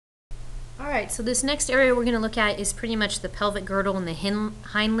Alright, so this next area we're going to look at is pretty much the pelvic girdle and the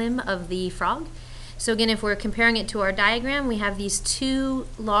hind limb of the frog. So again, if we're comparing it to our diagram, we have these two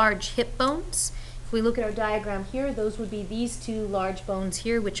large hip bones. If we look at our diagram here, those would be these two large bones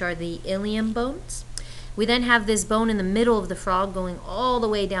here, which are the ilium bones. We then have this bone in the middle of the frog going all the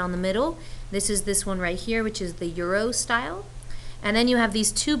way down the middle. This is this one right here, which is the euro style. And then you have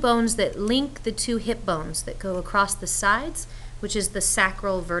these two bones that link the two hip bones that go across the sides, which is the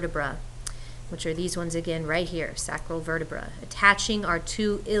sacral vertebra, which are these ones again right here, sacral vertebra, attaching our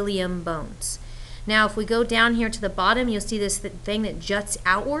two ilium bones. Now if we go down here to the bottom, you'll see this thing that juts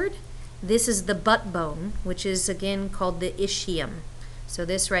outward. This is the butt bone, which is again called the ischium. So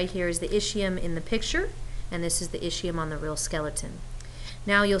this right here is the ischium in the picture, and this is the ischium on the real skeleton.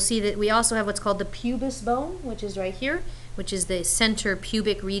 Now you'll see that we also have what's called the pubis bone, which is right here, which is the center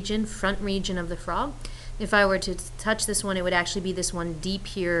pubic region, front region of the frog. If I were to touch this one, it would actually be this one deep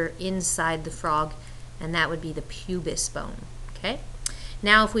here inside the frog, and that would be the pubis bone. Okay?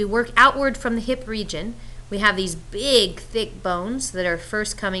 Now if we work outward from the hip region, we have these big thick bones that are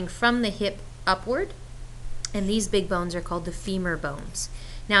first coming from the hip upward, and these big bones are called the femur bones.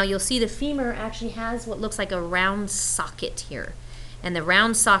 Now you'll see the femur actually has what looks like a round socket here, and the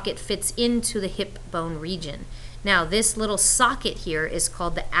round socket fits into the hip bone region. Now this little socket here is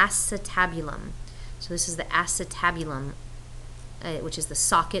called the acetabulum. So this is the acetabulum, which is the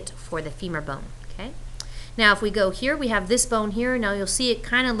socket for the femur bone. Okay. Now if we go here, we have this bone here. Now you'll see it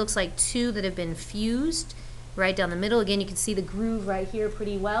kind of looks like two that have been fused right down the middle. Again, you can see the groove right here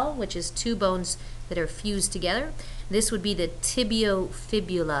pretty well, which is two bones that are fused together. This would be the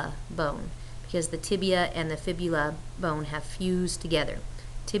tibiofibula bone, because the tibia and the fibula bone have fused together.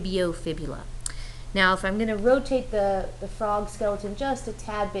 Tibiofibula. Now if I'm going to rotate the frog skeleton just a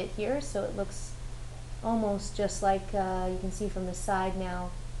tad bit here, so it looks almost just like you can see from the side now.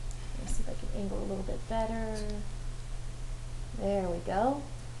 Let's see if I can angle a little bit better. There we go.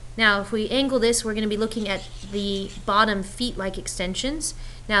 Now if we angle this, we're going to be looking at the bottom feet-like extensions.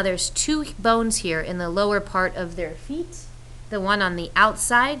 Now there's two bones here in the lower part of their feet. The one on the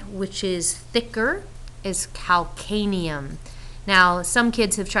outside, which is thicker, is calcaneum. Now some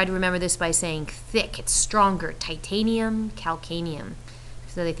kids have tried to remember this by saying thick, it's stronger, titanium, calcaneum.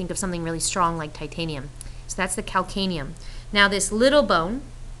 So they think of something really strong like titanium. So that's the calcaneum. Now this little bone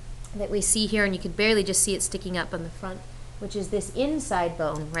that we see here, and you can barely just see it sticking up on the front, which is this inside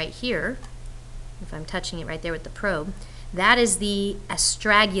bone right here, if I'm touching it right there with the probe, that is the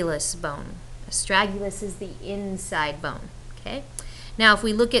astragalus bone. Astragalus is the inside bone. Okay. Now if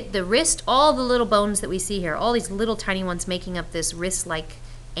we look at the wrist, all the little bones that we see here, all these little tiny ones making up this wrist-like,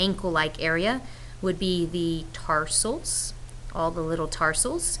 ankle-like area, would be the tarsals, all the little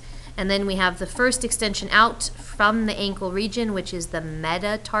tarsals. And then we have the first extension out from the ankle region, which is the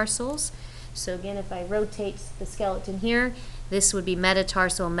metatarsals. So again, if I rotate the skeleton here, this would be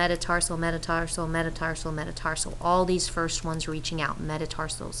metatarsal, metatarsal, metatarsal, metatarsal, metatarsal. All these first ones reaching out,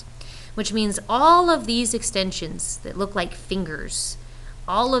 metatarsals. Which means all of these extensions that look like fingers,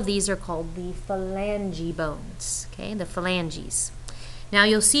 all of these are called the phalange bones, okay, the phalanges. Now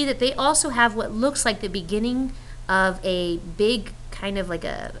you'll see that they also have what looks like the beginning of a big, kind of like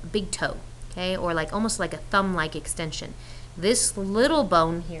a big toe, okay, or like almost like a thumb-like extension. This little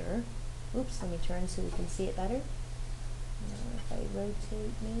bone here, oops, let me turn so we can see it better. If I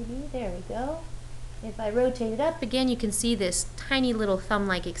rotate maybe, there we go. If I rotate it up again, you can see this tiny little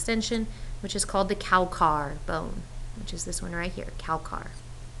thumb-like extension, which is called the calcar bone, which is this one right here, calcar.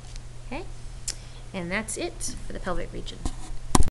 Okay, and that's it for the pelvic region.